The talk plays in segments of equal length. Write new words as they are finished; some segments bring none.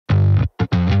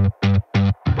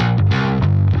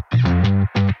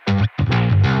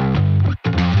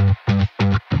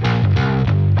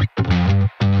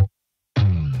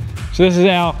So this is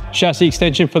our chassis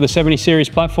extension for the 70 series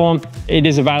platform. It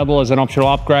is available as an optional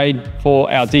upgrade for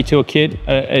our detour kit.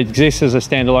 It exists as a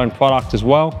standalone product as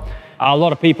well. A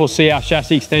lot of people see our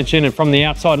chassis extension, and from the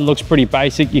outside it looks pretty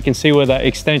basic. You can see where the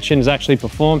extension is actually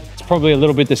performed. It's probably a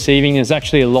little bit deceiving. There's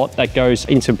actually a lot that goes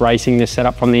into bracing this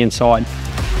setup from the inside.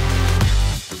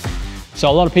 So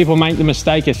a lot of people make the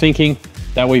mistake of thinking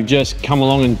that we've just come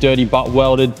along and dirty butt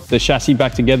welded the chassis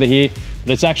back together here,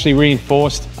 but it's actually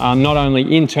reinforced not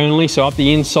only internally, so up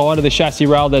the inside of the chassis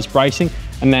rail there's bracing,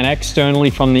 and then externally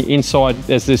from the inside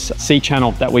there's this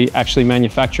C-channel that we actually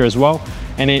manufacture as well,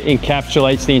 and it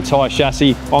encapsulates the entire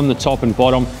chassis on the top and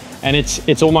bottom, and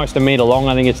it's almost 1 meter long.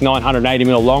 I think it's 980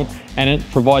 mil long, and it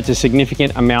provides a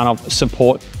significant amount of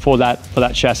support for that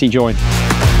chassis joint.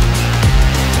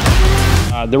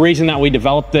 The reason that we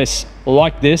developed this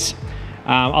like this,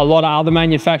 a lot of other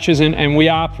manufacturers, and we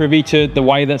are privy to the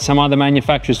way that some other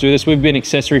manufacturers do this. We've been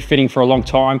accessory fitting for a long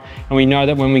time, and we know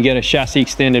that when we get a chassis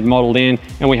extended modeled in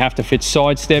and we have to fit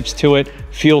side steps to it,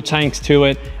 fuel tanks to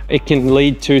it, it can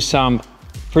lead to some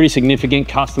pretty significant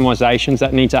customizations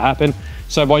that need to happen.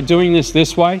 So by doing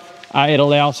this way, it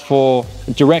allows for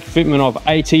direct fitment of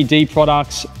ATD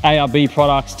products, ARB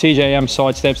products, TJM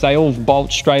side steps. They all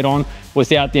bolt straight on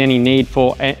without any need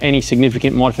for any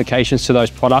significant modifications to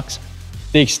those products.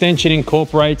 The extension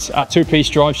incorporates a 2-piece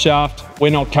drive shaft.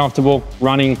 We're not comfortable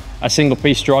running a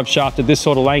single-piece drive shaft at this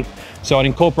sort of length, so it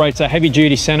incorporates a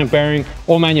heavy-duty center bearing,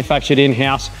 all manufactured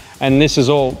in-house, and this is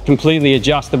all completely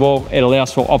adjustable. It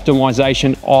allows for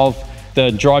optimization of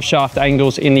the drive shaft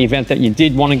angles in the event that you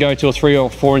did want to go to a 3 or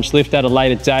 4 inch lift at a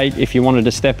later date if you wanted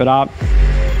to step it up.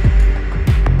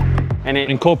 And it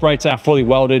incorporates our fully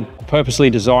welded, purposely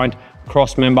designed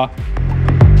cross member.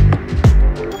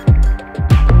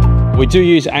 We do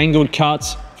use angled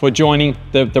cuts for joining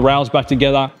the rails back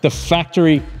together. The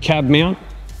factory cab mount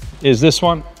is this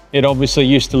one. It obviously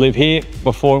used to live here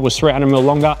before it was 300 mil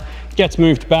longer. Gets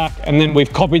moved back, and then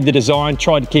we've copied the design,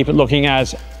 tried to keep it looking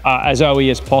as OE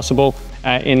as possible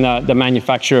in the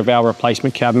manufacture of our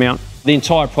replacement cab mount. The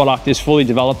entire product is fully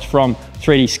developed from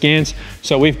 3D scans.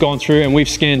 So we've gone through and we've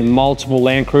scanned multiple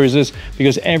Land Cruisers,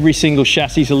 because every single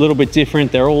chassis is a little bit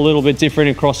different. They're all a little bit different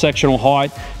in cross-sectional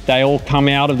height. They all come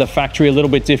out of the factory a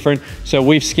little bit different. So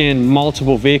we've scanned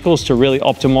multiple vehicles to really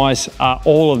optimize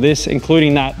all of this,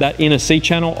 including that inner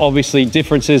C-channel. Obviously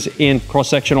differences in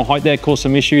cross-sectional height there cause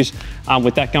some issues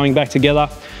with that going back together.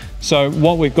 So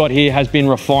what we've got here has been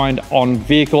refined on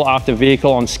vehicle after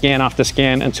vehicle, on scan after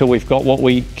scan, until we've got what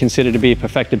we consider to be a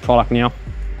perfected product now.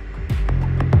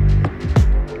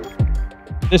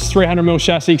 This 300mm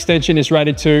chassis extension is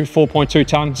rated to 4.2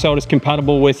 tonne, so it is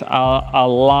compatible with a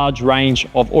large range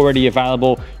of already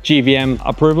available GVM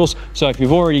approvals. So if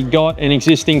you've already got an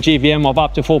existing GVM of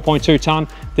up to 4.2 tonne,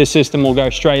 this system will go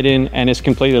straight in and is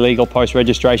completely legal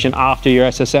post-registration after your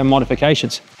SSM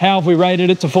modifications. How have we rated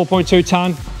it to 4.2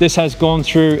 tonne? This has gone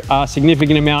through a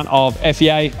significant amount of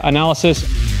FEA analysis,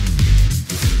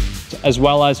 as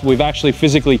well as we've actually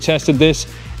physically tested this.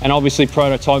 And obviously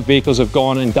prototype vehicles have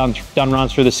gone and done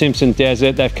runs through the Simpson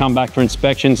Desert. They've come back for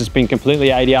inspections. It's been completely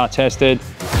ADR tested.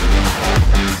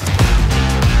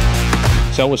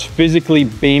 So it was physically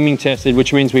beaming tested,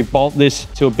 which means we bolt this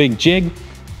to a big jig,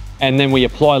 and then we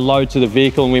apply load to the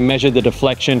vehicle and we measure the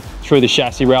deflection through the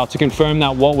chassis rail to confirm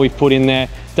that what we've put in there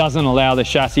doesn't allow the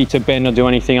chassis to bend or do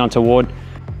anything untoward.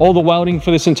 All the welding for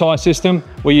this entire system,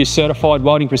 we use certified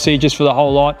welding procedures for the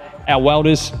whole lot. Our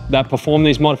welders that perform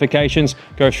these modifications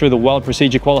go through the weld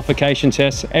procedure qualification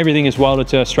tests. Everything is welded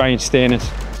to Australian standards.